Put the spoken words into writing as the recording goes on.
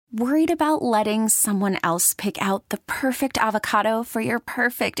Worried about letting someone else pick out the perfect avocado for your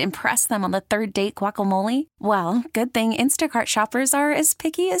perfect impress them on the third date guacamole? Well, good thing Instacart shoppers are as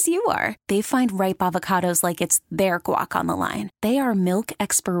picky as you are. They find ripe avocados like it's their guac on the line. They are milk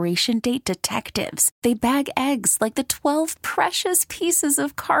expiration date detectives. They bag eggs like the 12 precious pieces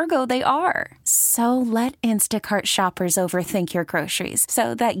of cargo they are. So let Instacart shoppers overthink your groceries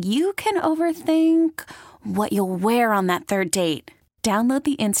so that you can overthink what you'll wear on that third date. Download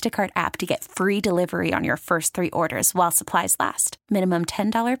the Instacart app to get free delivery on your first 3 orders while supplies last. Minimum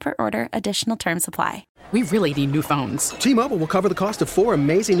 $10 per order. Additional terms apply. We really need new phones. T-Mobile will cover the cost of 4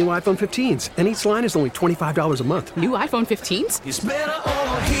 amazing new iPhone 15s, and each line is only $25 a month. New iPhone 15s? It's better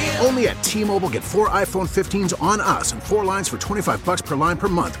over here. Only at T-Mobile, get 4 iPhone 15s on us and 4 lines for $25 per line per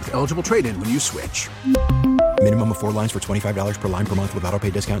month with eligible trade-in when you switch. Minimum of 4 lines for $25 per line per month with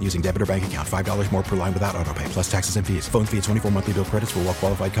autopay discount using debit or bank account. $5 more per line without autopay, plus taxes and fees. Phone fee at 24 monthly bill credits for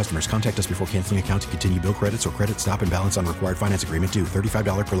well-qualified customers. Contact us before canceling account to continue bill credits or credit stop and balance on required finance agreement due.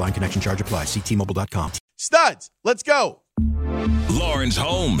 $35 per line connection charge applies. See T-Mobile.com. Studs, let's go. Lawrence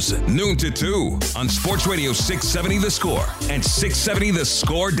Holmes, noon to 2 on Sports Radio 670 The Score and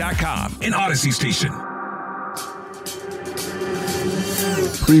 670thescore.com in Odyssey Station.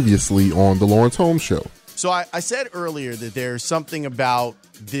 Previously on the Lawrence Holmes Show. So I said earlier that there's something about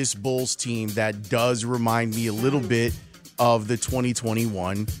this Bulls team that does remind me a little bit of the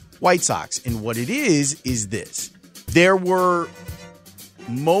 2021 White Sox. And what it is this. There were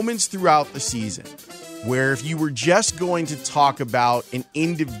moments throughout the season where if you were just going to talk about an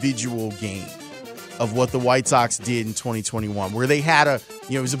individual game of what the White Sox did in 2021, where they had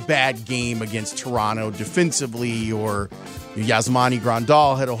it was a bad game against Toronto defensively, or Yasmani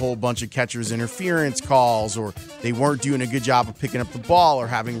Grandal had a whole bunch of catcher's interference calls, or they weren't doing a good job of picking up the ball or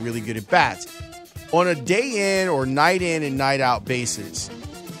having really good at-bats. On a day in or night in and night out basis,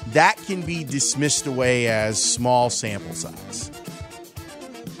 that can be dismissed away as small sample size.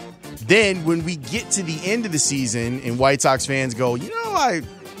 Then when we get to the end of the season and White Sox fans go,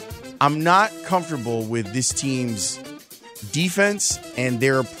 I'm not comfortable with this team's defense and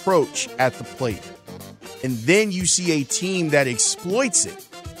their approach at the plate. And then you see a team that exploits it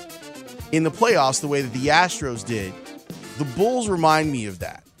in the playoffs the way that the Astros did. The Bulls remind me of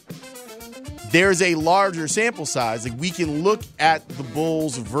that. There's a larger sample size. Like, we can look at the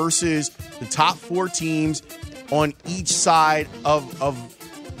Bulls versus the top 4 teams on each side of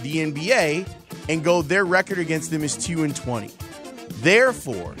the NBA and go, their record against them is 2-20.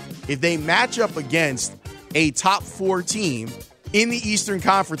 Therefore, if they match up against a top 4 team in the Eastern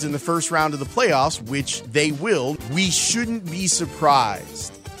Conference in the first round of the playoffs, which they will, we shouldn't be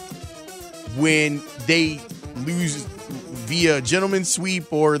surprised when they lose via gentleman's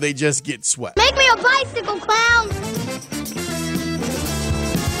sweep or they just get swept. Make me a bicycle clown!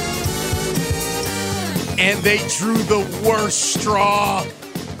 And they drew the worst straw.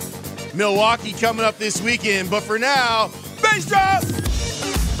 Milwaukee coming up this weekend, but for now, bass drop!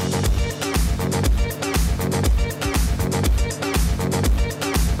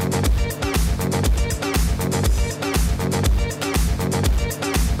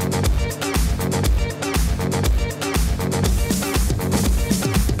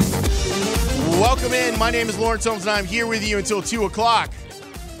 Welcome in. My name is Lawrence Holmes, and I'm here with you until 2 o'clock.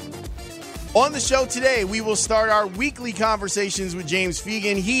 On the show today, we will start our weekly conversations with James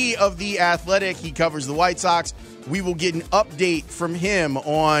Fegan. He of The Athletic. He covers the White Sox. We will get an update from him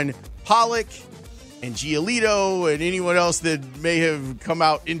on Pollock and Giolito and anyone else that may have come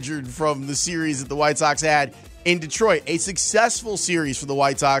out injured from the series that the White Sox had in Detroit. A successful series for the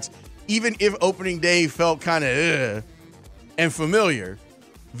White Sox, even if opening day felt kind of and familiar.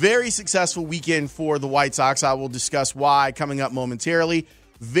 Very successful weekend for the White Sox. I will discuss why coming up momentarily.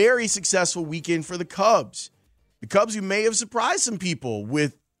 Very successful weekend for the Cubs. The Cubs who may have surprised some people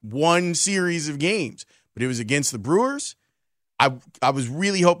with one series of games, but it was against the Brewers. I was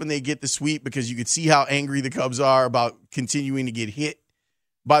really hoping they'd get the sweep because you could see how angry the Cubs are about continuing to get hit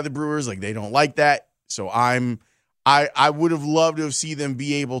by the Brewers. Like, they don't like that. So I would have loved to have seen them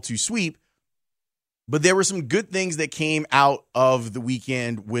be able to sweep. But there were some good things that came out of the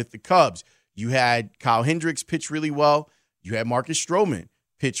weekend with the Cubs. You had Kyle Hendricks pitch really well. You had Marcus Stroman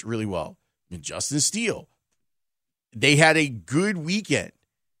pitch really well. And Justin Steele. They had a good weekend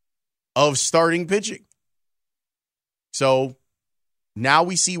of starting pitching. So now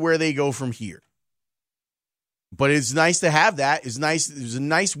we see where they go from here. But it's nice to have that. It's nice. It was a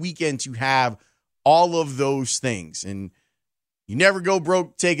nice weekend to have all of those things. And you never go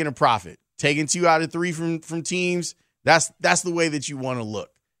broke taking a profit. Taking 2 out of 3 from teams, that's the way that you want to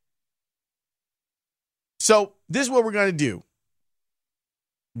look. So this is what we're going to do.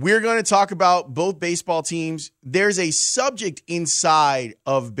 We're going to talk about both baseball teams. There's a subject inside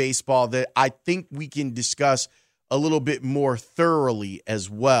of baseball that I think we can discuss a little bit more thoroughly as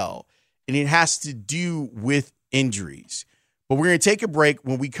well, and it has to do with injuries. But we're going to take a break.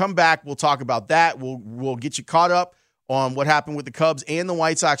 When we come back, we'll talk about that. We'll get you caught up on what happened with the Cubs and the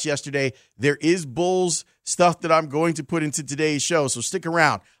White Sox yesterday. There is Bulls stuff that I'm going to put into today's show, so stick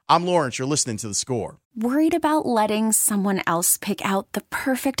around. I'm Lawrence. You're listening to The Score. Worried about letting someone else pick out the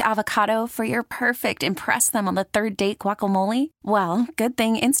perfect avocado for your perfect impress them on the third date guacamole? Well, good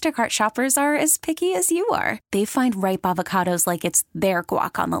thing Instacart shoppers are as picky as you are. They find ripe avocados like it's their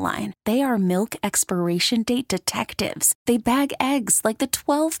guac on the line. They are milk expiration date detectives. They bag eggs like the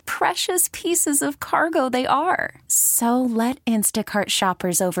 12 precious pieces of cargo they are. So let Instacart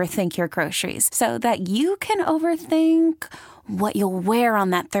shoppers overthink your groceries so that you can overthink what you'll wear on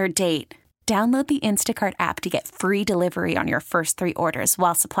that third date. Download the Instacart app to get free delivery on your first 3 orders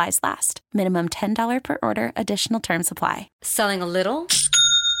while supplies last. Minimum $10 per order. Additional terms apply. Selling a little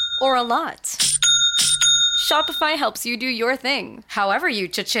or a lot? Shopify helps you do your thing, however you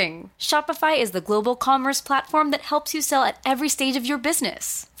cha-ching. Shopify is the global commerce platform that helps you sell at every stage of your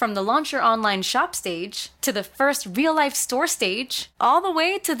business. From the launch your online shop stage, to the first real-life store stage, all the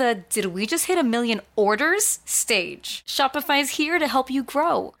way to the did we just hit 1 million orders stage. Shopify's here to help you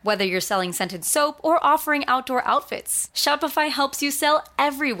grow. Whether you're selling scented soap or offering outdoor outfits, Shopify helps you sell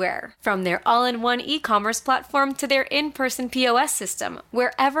everywhere. From their all-in-one e-commerce platform to their in-person POS system,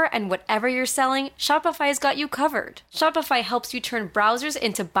 wherever and whatever you're selling, Shopify's got you covered. Shopify helps you turn browsers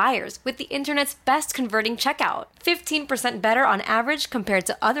into buyers with the internet's best converting checkout. 15% better on average compared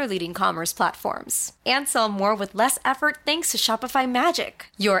to other leading commerce platforms. And sell more with less effort thanks to Shopify Magic,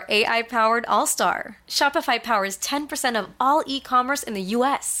 your AI-powered all-star. Shopify powers 10% of all e-commerce in the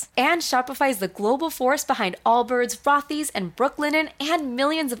US. And Shopify is the global force behind Allbirds, Rothy's, and Brooklinen, and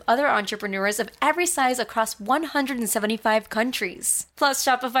millions of other entrepreneurs of every size across 175 countries. Plus,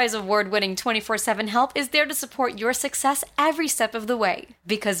 Shopify's award-winning 24/7 help is there to support your success every step of the way.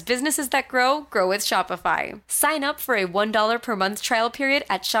 Because businesses that grow, grow with Shopify. Sign up for a $1 per month trial period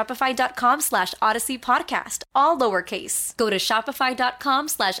at shopify.com/Odyssey Podcast, all lowercase. Go to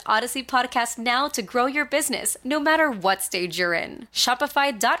shopify.com/Odyssey Podcast now to grow your business, no matter what stage you're in.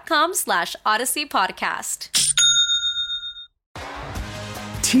 Shopify.com/Odyssey Podcast.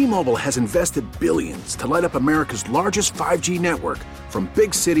 T-Mobile has invested billions to light up America's largest 5G network, from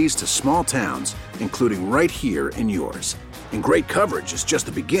big cities to small towns, including right here in yours. And great coverage is just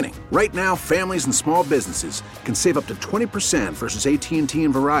the beginning. Right now, families and small businesses can save up to 20% versus AT&T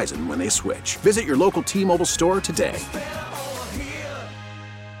and Verizon when they switch. Visit your local T-Mobile store today.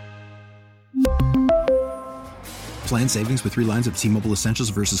 Plan savings with 3 lines of T-Mobile Essentials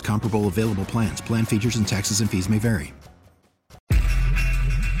versus comparable available plans. Plan features and taxes and fees may vary.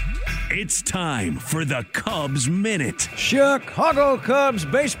 It's time for the Cubs Minute. Chicago Cubs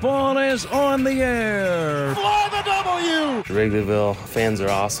baseball is on the air. Fly the W! Wrigleyville fans are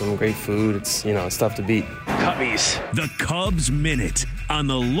awesome. Great food. It's tough to beat. Cubbies. The Cubs Minute on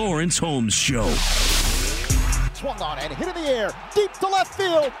the Lawrence Holmes Show. Swung on and hit in the air. Deep to left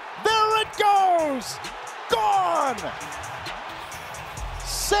field. There it goes! Gone!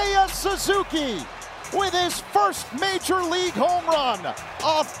 Seiya Suzuki with his first major league home run.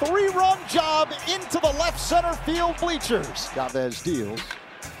 A 3-run job into the left center field bleachers. Chavez deals.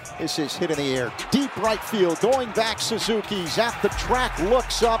 This is hit in the air. Deep right field. Going back, Suzuki's at the track.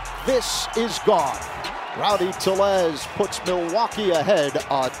 Looks up. This is gone. Rowdy Tellez puts Milwaukee ahead.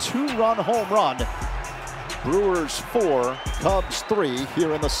 A 2-run home run. Brewers 4, Cubs 3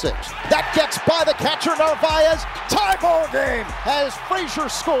 here in the 6th. That gets by the catcher Narvaez. Tie ball game as Frazier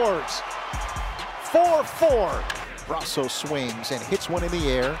scores. 4-4. Brasso swings and hits one in the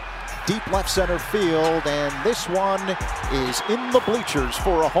air. Deep left center field, and this one is in the bleachers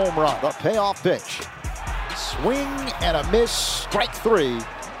for a home run. The payoff pitch. Swing and a miss. Strike 3.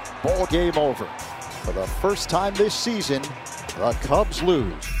 Ball game over. For the first time this season, the Cubs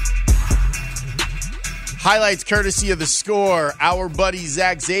lose. Highlights courtesy of The Score. Our buddy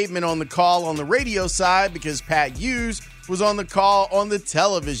Zach Zaidman on the call on the radio side because Pat Hughes was on the call on the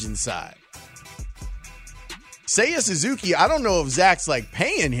television side. Seiya Suzuki, I don't know if Zach's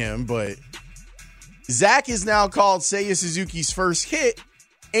paying him, but Zach is now called Seiya Suzuki's first hit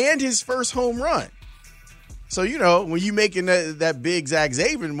and his first home run. So, when you making that big Zach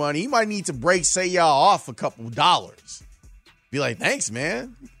Zaidman money, you might need to break Seiya off a couple dollars. Be like, thanks,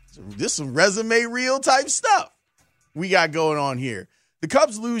 man. This is some resume reel type stuff we got going on here. The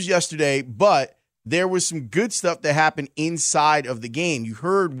Cubs lose yesterday, but there was some good stuff that happened inside of the game. You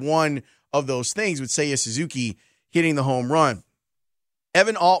heard one of those things with Seiya Suzuki hitting the home run.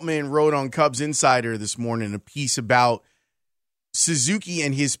 Evan Altman wrote on Cubs Insider this morning a piece about Suzuki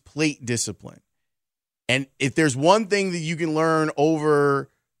and his plate discipline. And if there's one thing that you can learn over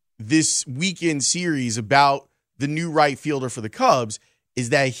this weekend series about the new right fielder for the Cubs is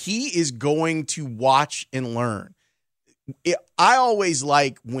that he is going to watch and learn. I always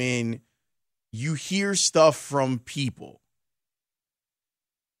like when you hear stuff from people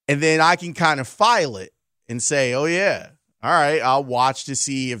and then I can kind of file it and say, oh yeah, all right, I'll watch to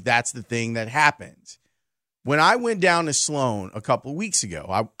see if that's the thing that happens. When I went down to Sloan a couple of weeks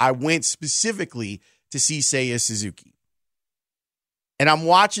ago, I went specifically to see Seiya Suzuki. And I'm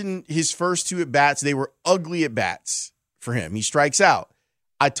watching his first two at-bats. They were ugly at-bats for him. He strikes out.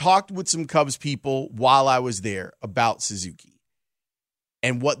 I talked with some Cubs people while I was there about Suzuki.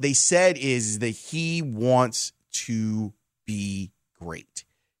 And what they said is that he wants to be great.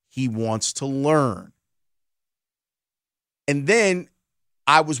 He wants to learn. And then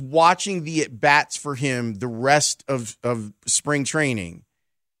I was watching the at-bats for him the rest of spring training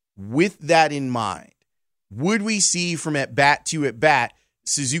with that in mind. Would we see from at-bat to at-bat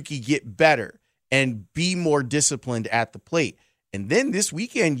Suzuki get better and be more disciplined at the plate? And then this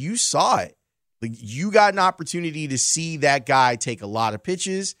weekend, you saw it. Like, you got an opportunity to see that guy take a lot of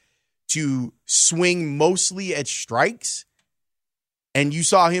pitches, to swing mostly at strikes, and you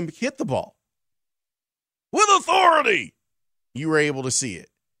saw him hit the ball with authority. You were able to see it.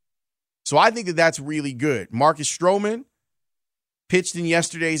 So I think that that's really good. Marcus Stroman pitched in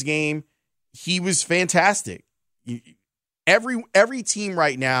yesterday's game. He was fantastic. Every team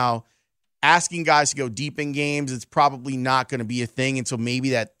right now asking guys to go deep in games, it's probably not going to be a thing until maybe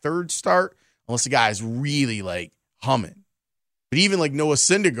that third start, unless the guy is really like humming. But even like Noah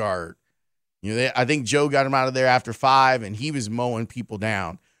Syndergaard, I think Joe got him out of there after 5, and he was mowing people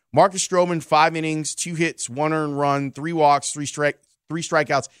down. Marcus Stroman, 5 innings, 2 hits, 1 earned run, 3 walks, 3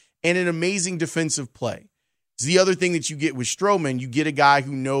 strikeouts, and an amazing defensive play. It's the other thing that you get with Stroman. You get a guy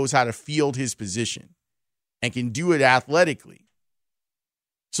who knows how to field his position and can do it athletically.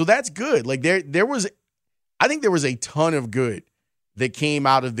 So that's good. Like I think there was a ton of good that came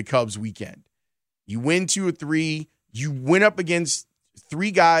out of the Cubs weekend. You win 2 of 3. You went up against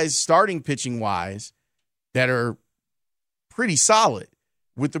 3 guys starting pitching wise that are pretty solid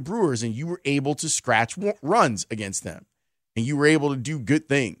with the Brewers, and you were able to scratch runs against them, and you were able to do good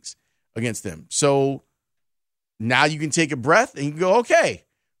things against them. So now you can take a breath and you can go, okay,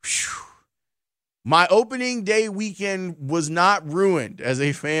 whew. My opening day weekend was not ruined as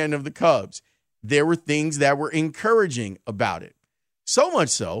a fan of the Cubs. There were things that were encouraging about it. So much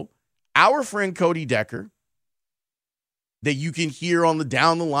so, our friend Cody Decker, that you can hear on the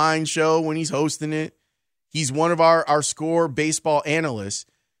Down the Line show when he's hosting it, he's one of our Score baseball analysts,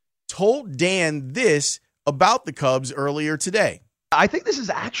 told Dan this about the Cubs earlier today. I think this is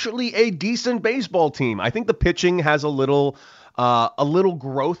actually a decent baseball team. I think the pitching has a little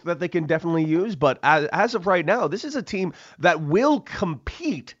growth that they can definitely use. But as of right now, this is a team that will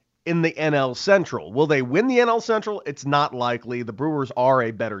compete in the NL Central. Will they win the NL Central? It's not likely. The Brewers are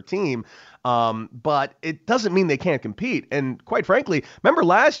a better team. But it doesn't mean they can't compete. And quite frankly, remember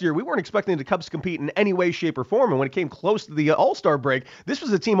last year, we weren't expecting the Cubs to compete in any way, shape, or form. And when it came close to the All-Star break, this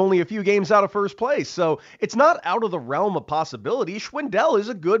was a team only a few games out of first place. So it's not out of the realm of possibility. Schwindel is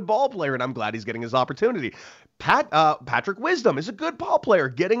a good ball player, and I'm glad he's getting his opportunity. Patrick Wisdom is a good ball player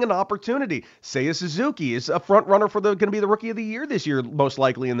getting an opportunity. Seiya Suzuki is a front runner for going to be the Rookie of the Year this year, most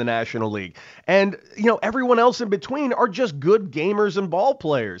likely in the National League. And, everyone else in between are just good gamers and ball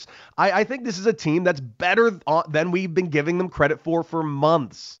players. I think this is a team that's better than we've been giving them credit for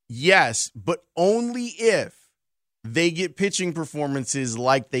months. Yes, but only if they get pitching performances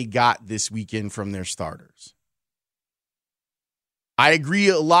like they got this weekend from their starters. I agree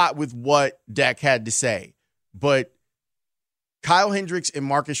a lot with what Deck had to say. But Kyle Hendricks and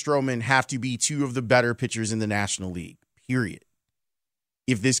Marcus Stroman have to be 2 of the better pitchers in the National League, period,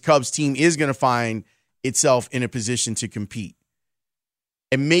 if this Cubs team is going to find itself in a position to compete.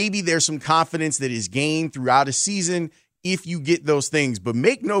 And maybe there's some confidence that is gained throughout a season if you get those things. But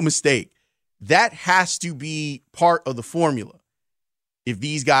make no mistake, that has to be part of the formula if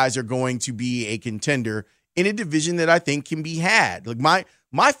these guys are going to be a contender in a division that I think can be had. Like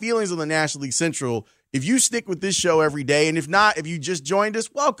my feelings on the National League Central, if you stick with this show every day, and if not, if you just joined us,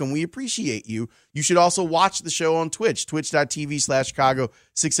 welcome. We appreciate you. You should also watch the show on Twitch, twitch.tv/Chicago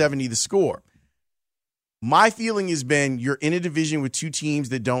 670 The Score. My feeling has been you're in a division with 2 teams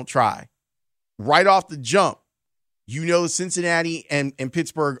that don't try. Right off the jump, Cincinnati and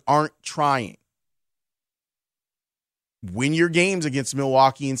Pittsburgh aren't trying. Win your games against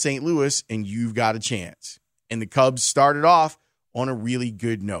Milwaukee and St. Louis, and you've got a chance. And the Cubs started off on a really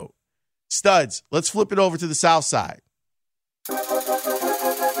good note. Studs, let's flip it over to the South Side.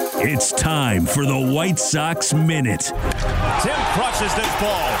 It's time for the White Sox Minute. Tim crushes this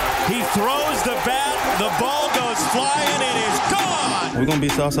ball. He throws the bat. The ball goes flying. It is gone. We're going to be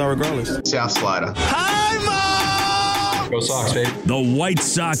Southside regardless. South Slider. Hi, Mom! Go Sox, baby. The White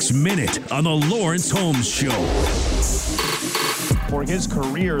Sox Minute on the Lawrence Holmes Show. For his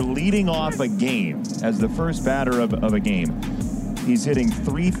career leading off a game as the first batter of a game, he's hitting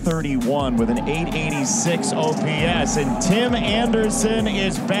 .331 with an .886 OPS, and Tim Anderson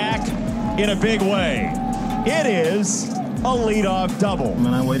is back in a big way. It is a leadoff double.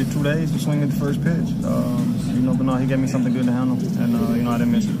 Man, I waited 2 days to swing at the first pitch. But no, he gave me something good to handle, and I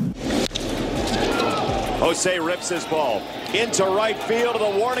didn't miss it. Jose rips his ball into right field. To the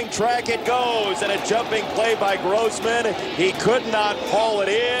warning track it goes, and a jumping play by Grossman. He could not haul it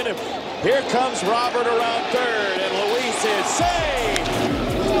in. Here comes Robert around third, and Luis is saved.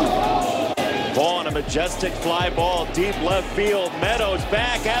 Vaughn, a majestic fly ball, deep left field. Meadows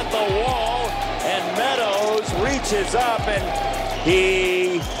back at the wall, and Meadows reaches up, and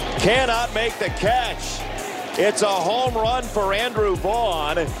he cannot make the catch. It's a home run for Andrew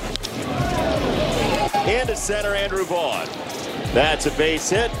Vaughn. Into center, Andrew Vaughn. That's a base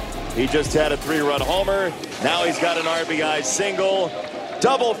hit. He just had a 3-run homer. Now he's got an RBI single.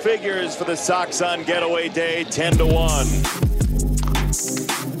 Double figures for the Sox on getaway day,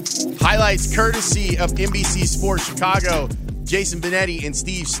 10-1. Highlights courtesy of NBC Sports Chicago. Jason Benetti and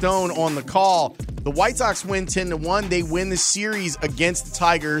Steve Stone on the call. The White Sox win 10-1. They win the series against the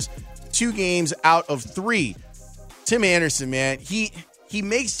Tigers 2 games out of 3. Tim Anderson, man, he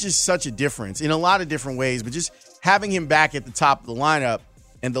makes just such a difference in a lot of different ways, but just having him back at the top of the lineup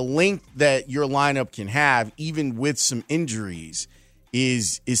and the length that your lineup can have, even with some injuries,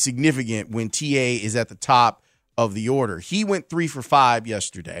 is significant when TA is at the top of the order. He went 3 for 5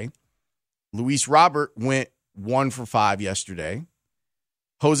 yesterday. Luis Robert went 1 for 5 yesterday.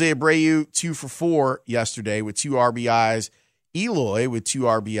 Jose Abreu, 2 for 4 yesterday with 2 RBIs. Eloy with 2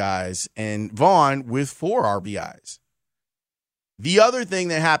 RBIs. And Vaughn with 4 RBIs. The other thing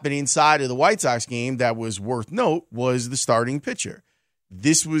that happened inside of the White Sox game that was worth note was the starting pitcher.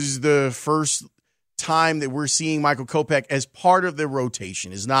 This was the first time that we're seeing Michael Kopech as part of the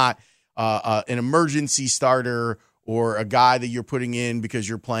rotation. Is not an emergency starter or a guy that you're putting in because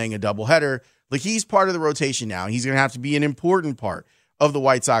you're playing a doubleheader. Like, he's part of the rotation now. He's going to have to be an important part of the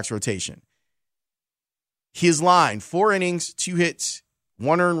White Sox rotation. His line, 4 innings, 2 hits,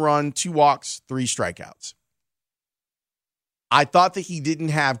 1 earned run, 2 walks, 3 strikeouts. I thought that he didn't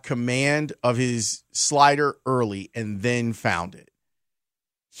have command of his slider early and then found it.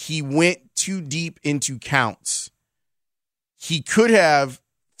 He went too deep into counts. He could have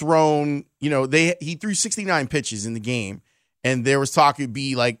thrown, he threw 69 pitches in the game, and there was talk it'd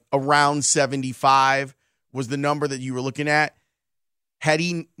be like around 75 was the number that you were looking at. Had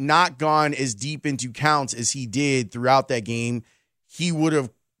he not gone as deep into counts as he did throughout that game, he would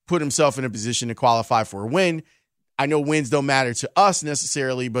have put himself in a position to qualify for a win. I know wins don't matter to us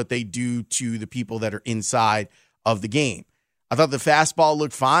necessarily, but they do to the people that are inside of the game. I thought the fastball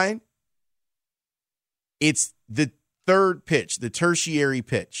looked fine. It's the third pitch, the tertiary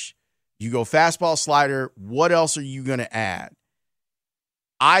pitch. You go fastball, slider. What else are you going to add?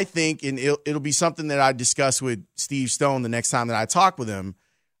 I think, and it'll be something that I discuss with Steve Stone the next time that I talk with him,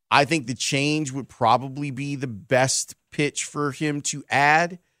 I think the change would probably be the best pitch for him to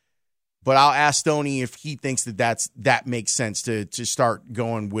add. But I'll ask Stoney if he thinks that makes sense to start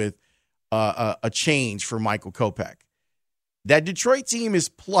going with a change for Michael Kopech. That Detroit team is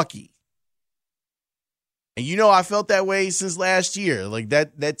plucky. And I felt that way since last year. Like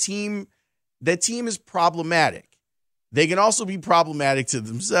that team is problematic. They can also be problematic to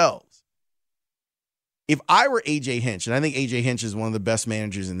themselves. If I were AJ Hinch, and I think AJ Hinch is one of the best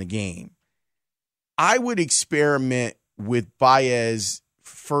managers in the game, I would experiment with Baez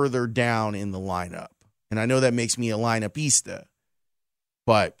further down in the lineup. And I know that makes me a lineupista,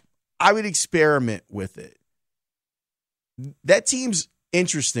 but I would experiment with it. That team's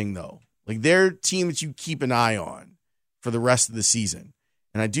interesting, though. Like, they're a team that you keep an eye on for the rest of the season.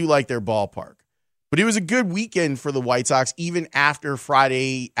 And I do like their ballpark. But it was a good weekend for the White Sox, even after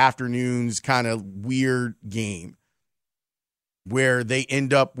Friday afternoon's kind of weird game where they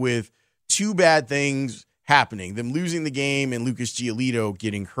end up with 2 bad things happening, them losing the game and Lucas Giolito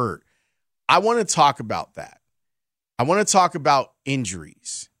getting hurt. I want to talk about that. I want to talk about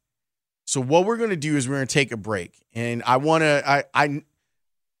injuries. So what we're going to do is we're going to take a break. And I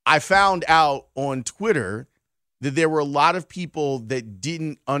found out on Twitter that there were a lot of people that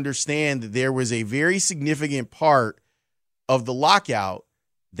didn't understand that there was a very significant part of the lockout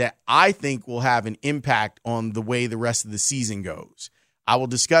that I think will have an impact on the way the rest of the season goes. I will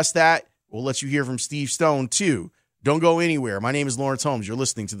discuss that. We'll let you hear from Steve Stone, too. Don't go anywhere. My name is Lawrence Holmes. You're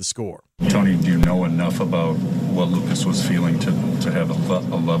listening to The Score. Tony, do you know enough about what Lucas was feeling to have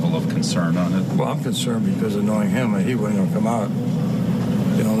a level of concern on it? Well, I'm concerned because of knowing him, he wasn't going to come out.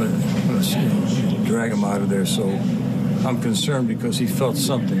 Drag him out of there. So I'm concerned because he felt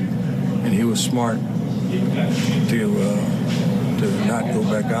something, and he was smart to not go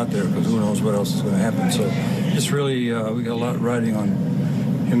back out there because who knows what else is going to happen. So it's really, we got a lot riding on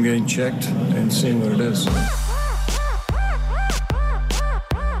him getting checked and seeing what it is.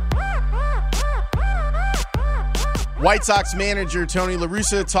 White Sox manager Tony La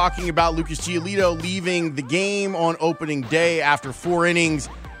Russa talking about Lucas Giolito leaving the game on opening day after 4 innings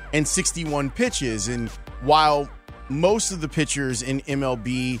and 61 pitches. And while most of the pitchers in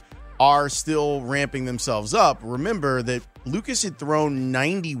MLB are still ramping themselves up, remember that Lucas had thrown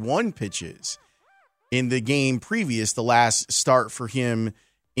 91 pitches in the game previous, the last start for him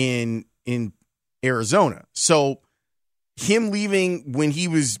in Arizona. So him leaving when he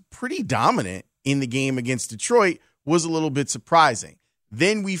was pretty dominant in the game against Detroit was a little bit surprising.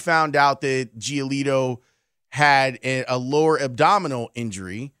 Then we found out that Giolito had a lower abdominal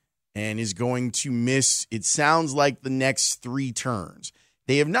injury and is going to miss, it sounds like, the next 3 turns.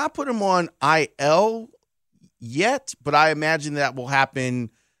 They have not put him on IL yet, but I imagine that will happen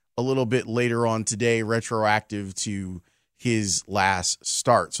a little bit later on today, retroactive to his last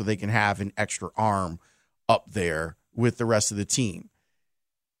start, so they can have an extra arm up there with the rest of the team.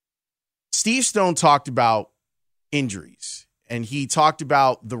 Steve Stone talked about injuries, and he talked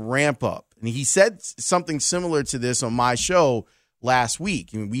about the ramp up, and he said something similar to this on my show last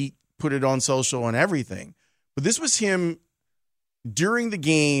week. I mean, we put it on social and everything, but this was him during the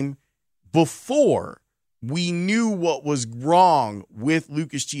game before we knew what was wrong with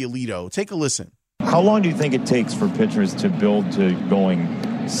Lucas Giolito. Take a listen. How long do you think it takes for pitchers to build to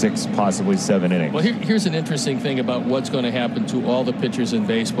going 6, possibly 7 innings? Well, here's an interesting thing about what's going to happen to all the pitchers in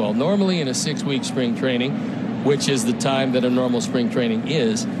baseball. Normally in a 6-week spring training, which is the time that a normal spring training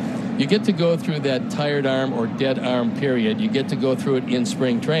is, you get to go through that tired arm or dead arm period. You get to go through it in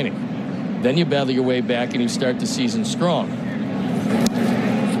spring training. Then you battle your way back and you start the season strong.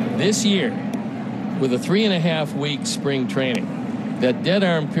 This year, with a 3.5-week spring training, that dead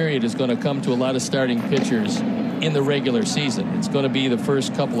arm period is going to come to a lot of starting pitchers in the regular season. It's going to be the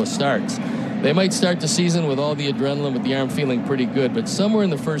first couple of starts. They might start the season with all the adrenaline, with the arm feeling pretty good, but somewhere in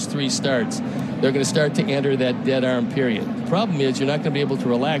the first 3 starts, they're going to start to enter that dead arm period. The problem is you're not going to be able to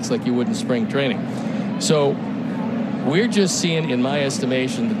relax like you would in spring training. So we're just seeing, in my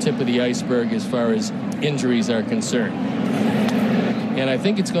estimation, the tip of the iceberg as far as injuries are concerned. And I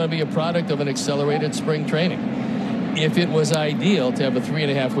think it's going to be a product of an accelerated spring training. If it was ideal to have a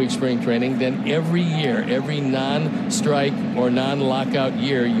 3.5-week spring training, then every year, every non-strike or non-lockout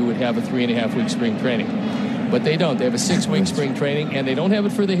year, you would have a 3.5-week spring training. But they don't. They have a 6-week spring training, and they don't have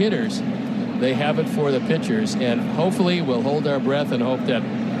it for the hitters. They have it for the pitchers. And hopefully we'll hold our breath and hope that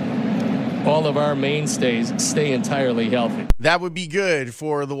all of our mainstays stay entirely healthy. That would be good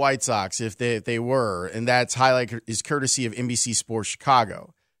for the White Sox if they were, and that's highlight is courtesy of NBC Sports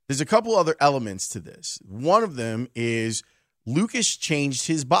Chicago. There's a couple other elements to this. One of them is Lucas changed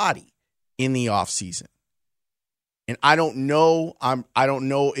his body in the offseason. And I don't know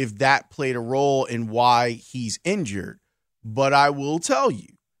if that played a role in why he's injured, but I will tell you,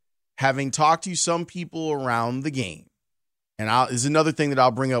 having talked to some people around the game, and this is another thing that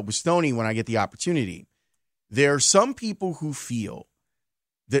I'll bring up with Stoney when I get the opportunity, there are some people who feel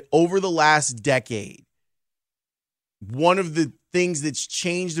that over the last decade, one of the things that's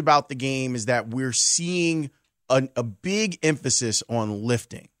changed about the game is that we're seeing a big emphasis on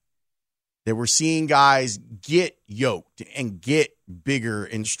lifting. That we're seeing guys get yoked and get bigger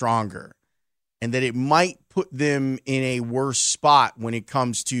and stronger. And that it might put them in a worse spot when it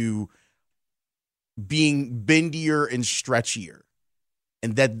comes to being bendier and stretchier.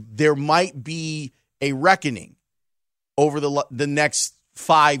 And that there might be a reckoning over the next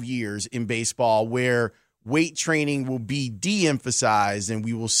 5 years in baseball where weight training will be de-emphasized and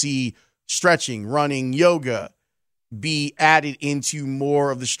we will see stretching, running, yoga be added into more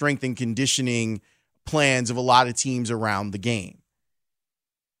of the strength and conditioning plans of a lot of teams around the game.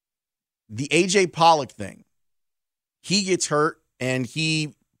 The A.J. Pollock thing, he gets hurt and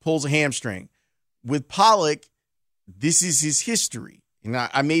he pulls a hamstring. With Pollock, this is his history. And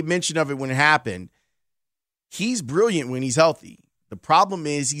I made mention of it when it happened. He's brilliant when he's healthy. The problem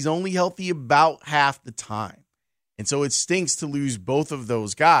is he's only healthy about half the time. And so it stinks to lose both of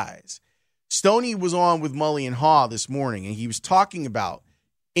those guys. Stoney was on with Mully and Haw this morning, and he was talking about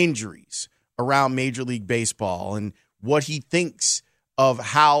injuries around Major League Baseball and what he thinks of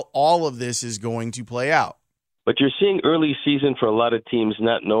how all of this is going to play out. But you're seeing early season for a lot of teams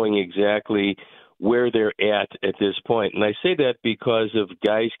not knowing exactly where they're at this point. And I say that because of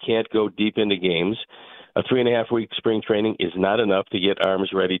guys can't go deep into games. A 3.5-week spring training is not enough to get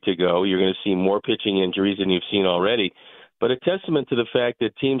arms ready to go. You're going to see more pitching injuries than you've seen already. But a testament to the fact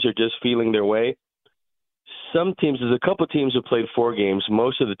that teams are just feeling their way. Some teams, there's a couple of teams have played 4 games.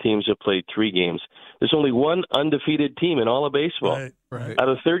 Most of the teams have played 3 games. There's only one undefeated team in all of baseball. Right. Out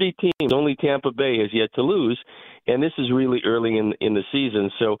of 30 teams, only Tampa Bay has yet to lose, and this is really early in the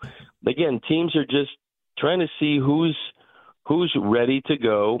season. So, again, teams are just trying to see who's ready to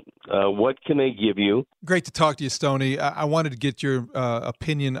go, what can they give you. Great to talk to you, Stoney. I wanted to get your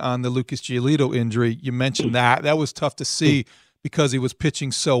opinion on the Lucas Giolito injury. You mentioned that. That was tough to see because he was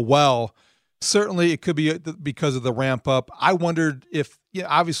pitching so well. Certainly, it could be because of the ramp up. I wondered if,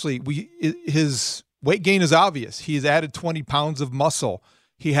 obviously, his weight gain is obvious. He's added 20 pounds of muscle.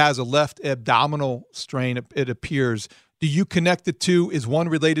 He has a left abdominal strain, it appears. Do you connect the two? Is one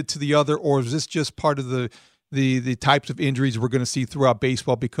related to the other, or is this just part of the types of injuries we're going to see throughout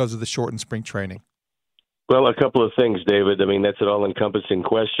baseball because of the shortened spring training? Well, a couple of things, David. I mean, that's an all-encompassing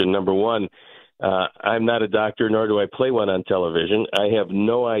question. Number one, I'm not a doctor, nor do I play one on television. I have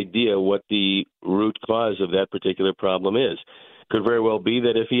no idea what the root cause of that particular problem is. Could very well be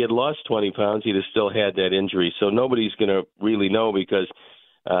that if he had lost 20 pounds, he'd have still had that injury. So nobody's going to really know because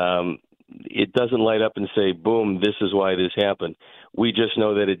it doesn't light up and say, boom, this is why this happened. We just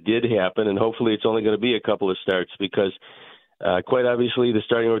know that it did happen, and hopefully it's only going to be a couple of starts because quite obviously the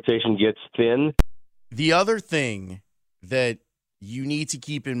starting rotation gets thin. The other thing that you need to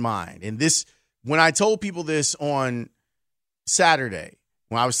keep in mind, and this, when I told people this on Saturday,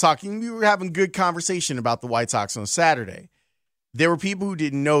 when I was talking, we were having good conversation about the White Sox on Saturday. There were people who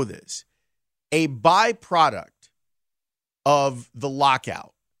didn't know this. A byproduct of the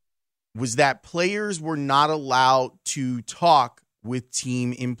lockout was that players were not allowed to talk with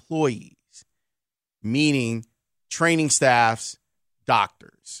team employees, meaning training staffs,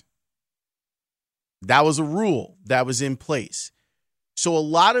 doctors. That was a rule that was in place. So a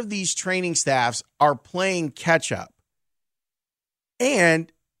lot of these training staffs are playing catch up.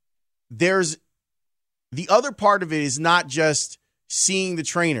 And there's the other part of it is not just seeing the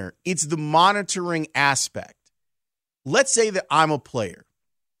trainer, it's the monitoring aspect. Let's say that I'm a player.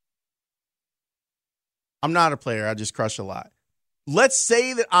 I'm not a player. I just crush a lot. Let's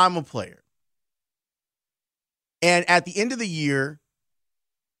say that I'm a player. And at the end of the year,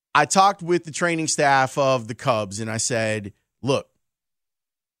 I talked with the training staff of the Cubs and I said, look,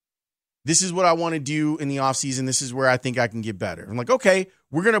 this is what I want to do in the offseason. This is where I think I can get better. I'm like, okay,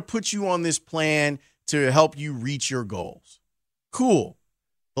 we're going to put you on this plan to help you reach your goals. Cool.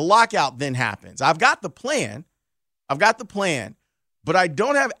 The lockout then happens. I've got the plan, but I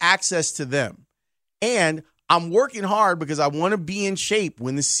don't have access to them. And I'm working hard because I want to be in shape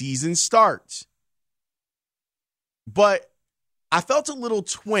when the season starts. But I felt a little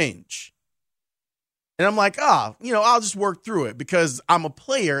twinge. And I'm like, I'll just work through it because I'm a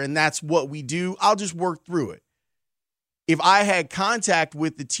player and that's what we do. I'll just work through it. If I had contact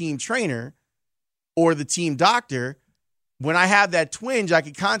with the team trainer or the team doctor, when I have that twinge, I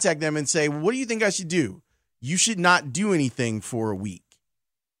could contact them and say, what do you think I should do? You should not do anything for a week.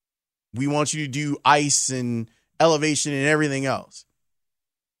 We want you to do ice and elevation and everything else.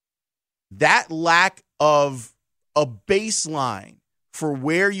 That lack of a baseline for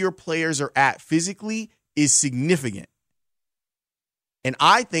where your players are at physically is significant. And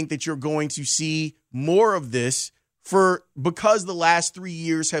I think that you're going to see more of this because the last 3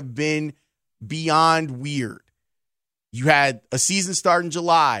 years have been beyond weird. You had a season start in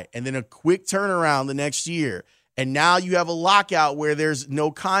July and then a quick turnaround the next year. And now you have a lockout where there's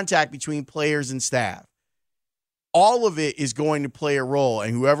no contact between players and staff. All of it is going to play a role,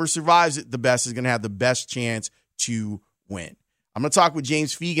 and whoever survives it the best is going to have the best chance to win. I'm going to talk with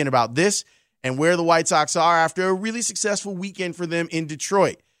James Fegan about this and where the White Sox are after a really successful weekend for them in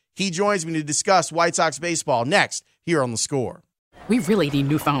Detroit. He joins me to discuss White Sox baseball next here on The Score. We really need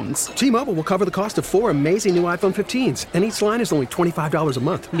new phones. T-Mobile will cover the cost of 4 amazing new iPhone 15s, and each line is only $25 a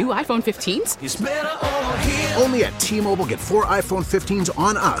month. New iPhone 15s? It's better over here. Only at T-Mobile, get 4 iPhone 15s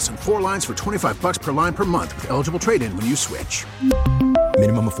on us and 4 lines for $25 per line per month with eligible trade-in when you switch.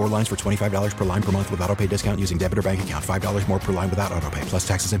 Minimum of 4 lines for $25 per line per month with autopay discount using debit or bank account. $5 more per line without autopay, plus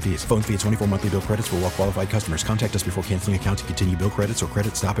taxes and fees. Phone fee at 24 monthly bill credits for well-qualified customers. Contact us before canceling account to continue bill credits or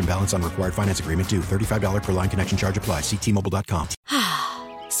credit stop and balance on required finance agreement due. $35 per line connection charge applies. See T-Mobile.com.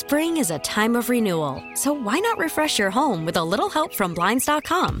 Spring is a time of renewal, so why not refresh your home with a little help from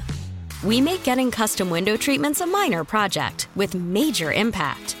Blinds.com? We make getting custom window treatments a minor project with major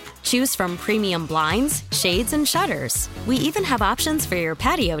impact. Choose from premium blinds, shades, and shutters. We even have options for your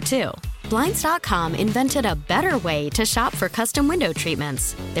patio, too. Blinds.com invented a better way to shop for custom window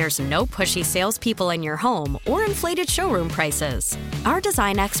treatments. There's no pushy salespeople in your home or inflated showroom prices. Our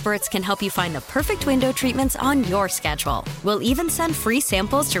design experts can help you find the perfect window treatments on your schedule. We'll even send free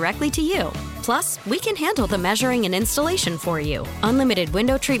samples directly to you. Plus, we can handle the measuring and installation for you. Unlimited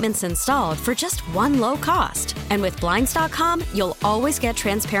window treatments installed for just one low cost. And with Blinds.com, you'll always get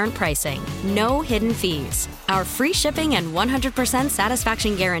transparent pricing. No hidden fees. Our free shipping and 100%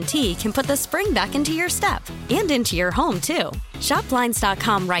 satisfaction guarantee can put the spring back into your step and into your home, too. Shop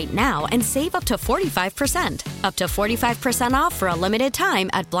Blinds.com right now and save up to 45%. Up to 45% off for a limited time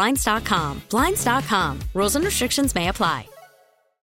at Blinds.com. Blinds.com. Rules and restrictions may apply.